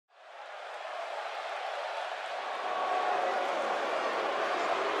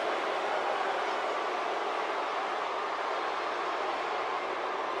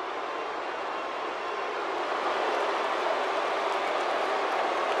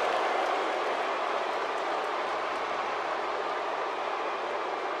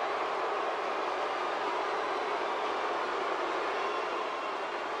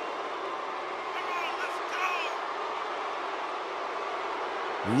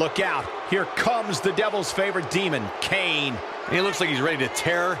Look out. Here comes the devil's favorite demon, Kane. He looks like he's ready to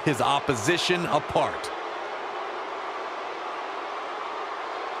tear his opposition apart.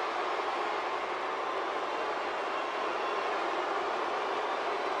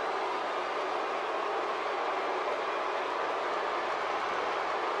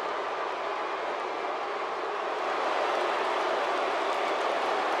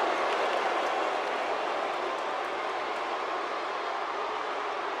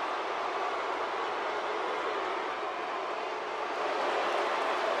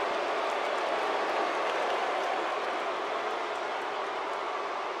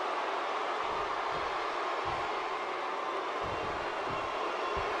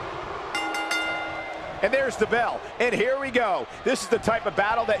 And there's the bell, and here we go. This is the type of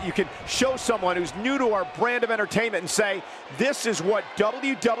battle that you can show someone who's new to our brand of entertainment and say, this is what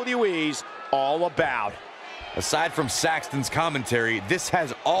WWE's all about. Aside from Saxton's commentary, this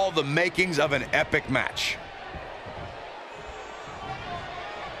has all the makings of an epic match.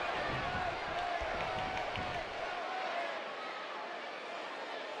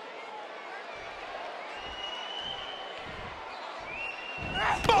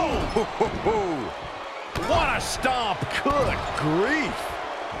 Boom! What a stomp! Good grief!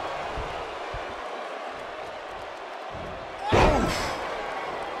 Oof.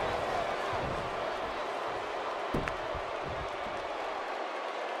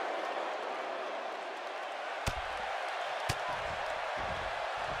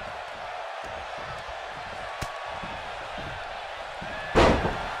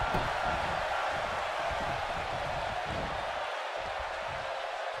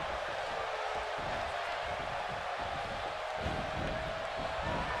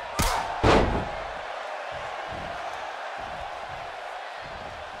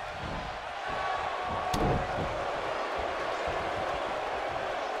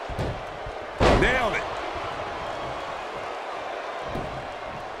 Nailed it.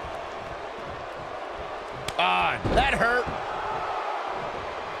 That hurt.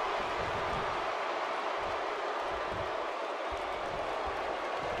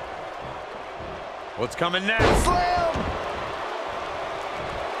 What's coming next? Slam!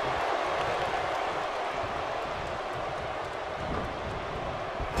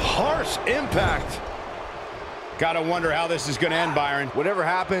 Harsh impact. Gotta wonder how this is gonna end, Byron. Whatever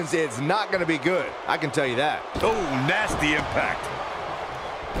happens, it's not going to be good. I can tell you that. Oh, nasty impact.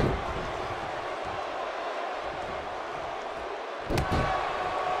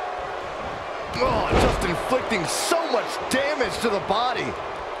 Oh, just inflicting so much damage to the body.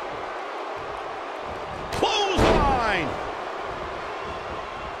 Clothesline!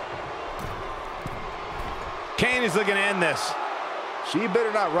 Kane is looking to end this. She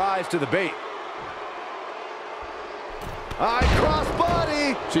better not rise to the bait. High cross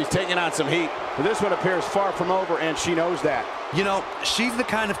body. She's taking on some heat. But this one appears far from over, and she knows that. You know, she's the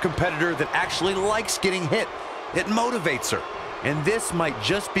kind of competitor that actually likes getting hit. It motivates her. And this might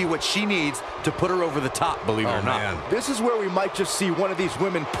just be what she needs to put her over the top, believe it or not. Man. This is where we might just see one of these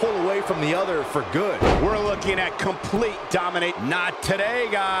women pull away from the other for good. We're looking at complete dominate. Not today,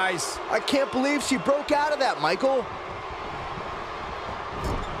 guys. I can't believe she broke out of that, Michael.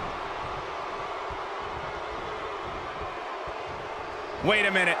 Wait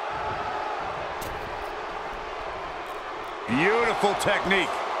a minute. Beautiful technique.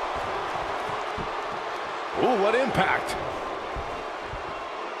 Ooh, what impact.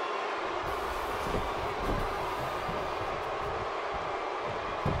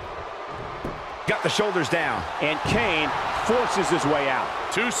 Got the shoulders down, and Kane forces his way out.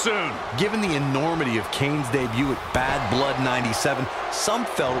 Too soon. Given the enormity of Kane's debut at Bad Blood 97, some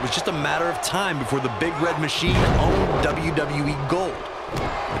felt it was just a matter of time before the Big Red Machine owned WWE Gold.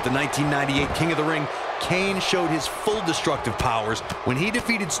 At the 1998 King of the Ring, Kane showed his full destructive powers when he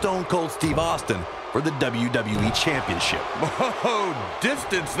defeated Stone Cold Steve Austin for the WWE Championship. Oh,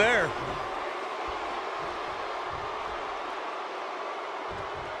 distance there.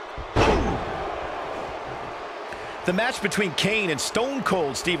 The match between Kane and Stone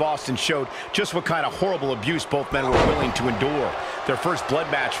Cold Steve Austin showed just what kind of horrible abuse both men were willing to endure. Their first blood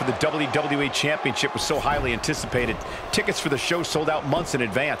match for the WWE Championship was so highly anticipated. Tickets for the show sold out months in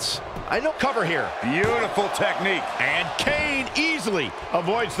advance. I know cover here. Beautiful technique. And Kane easily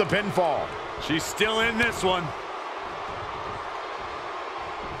avoids the pinfall. She's still in this one.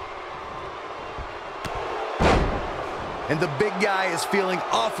 And the big guy is feeling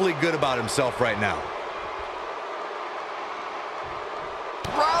awfully good about himself right now.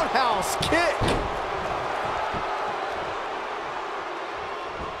 Roundhouse kick.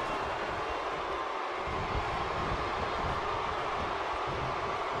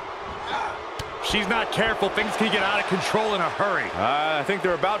 she's not careful, things can get out of control in a hurry. I think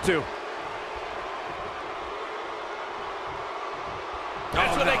they're about to.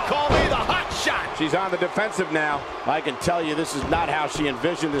 That's what they call me, the hot shot. She's on the defensive now. I can tell you this is not how she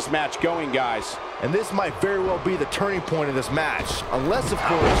envisioned this match going, guys. And this might very well be the turning point of this match. Unless, of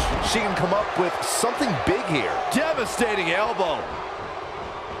course, she can come up with something big here. Devastating elbow.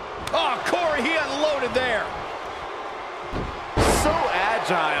 Oh, Corey, he unloaded there. So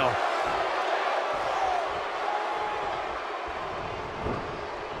agile.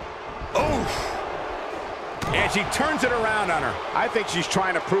 Oof. And she turns it around on her. I think she's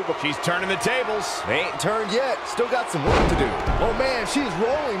trying to prove it. She's turning the tables. They ain't turned yet. Still got some work to do. Oh, man, she's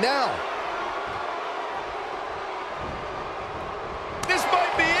rolling now. This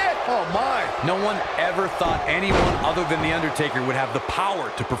might be it. Oh, my. No one ever thought anyone other than The Undertaker would have the power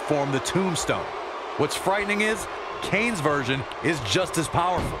to perform the tombstone. What's frightening is, Kane's version is just as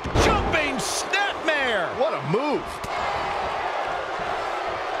powerful. Jumping snapmare. What a move.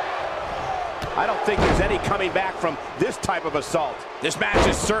 I don't think there's any coming back from this type of assault. This match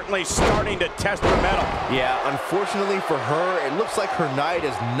is certainly starting to test her mettle. Yeah, unfortunately for her, it looks like her night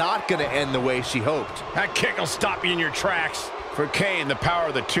is not going to end the way she hoped. That kick will stop you in your tracks. For Kane, the power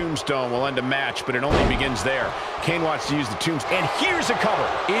of the tombstone will end a match, but it only begins there. Kane wants to use the tombstone, and here's a cover.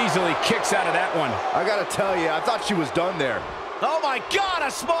 Easily kicks out of that one. I got to tell you, I thought she was done there. Oh, my God,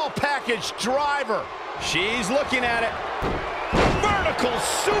 a small package driver. She's looking at it. Vertical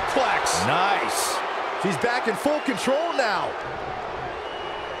suplex. Nice. She's back in full control now.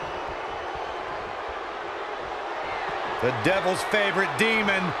 The devil's favorite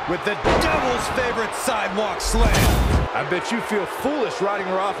demon with the devil's favorite sidewalk slam. I bet you feel foolish riding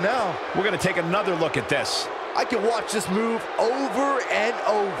her off now. We're going to take another look at this. I can watch this move over and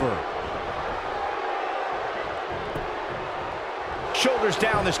over. Shoulders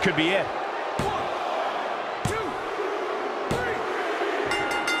down, this could be it. 1, 2, 3.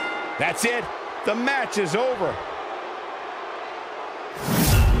 That's it. The match is over.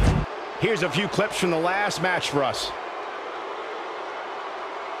 Here's a few clips from the last match for us.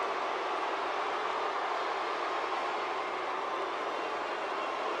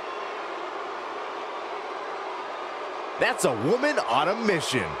 That's a woman on a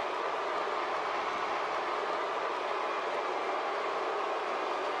mission.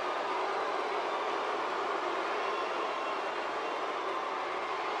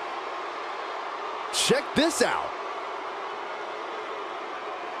 Check this out.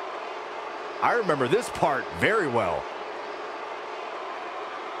 I remember this part very well.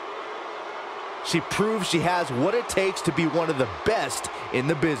 She proves she has what it takes to be one of the best in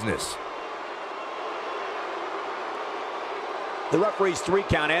the business. The referee's 3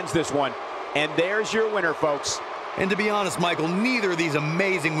 count ends this one. And there's your winner, folks. And to be honest, Michael, neither of these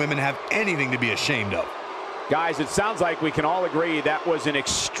amazing women have anything to be ashamed of. Guys, it sounds like we can all agree that was an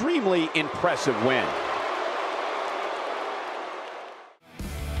extremely impressive win.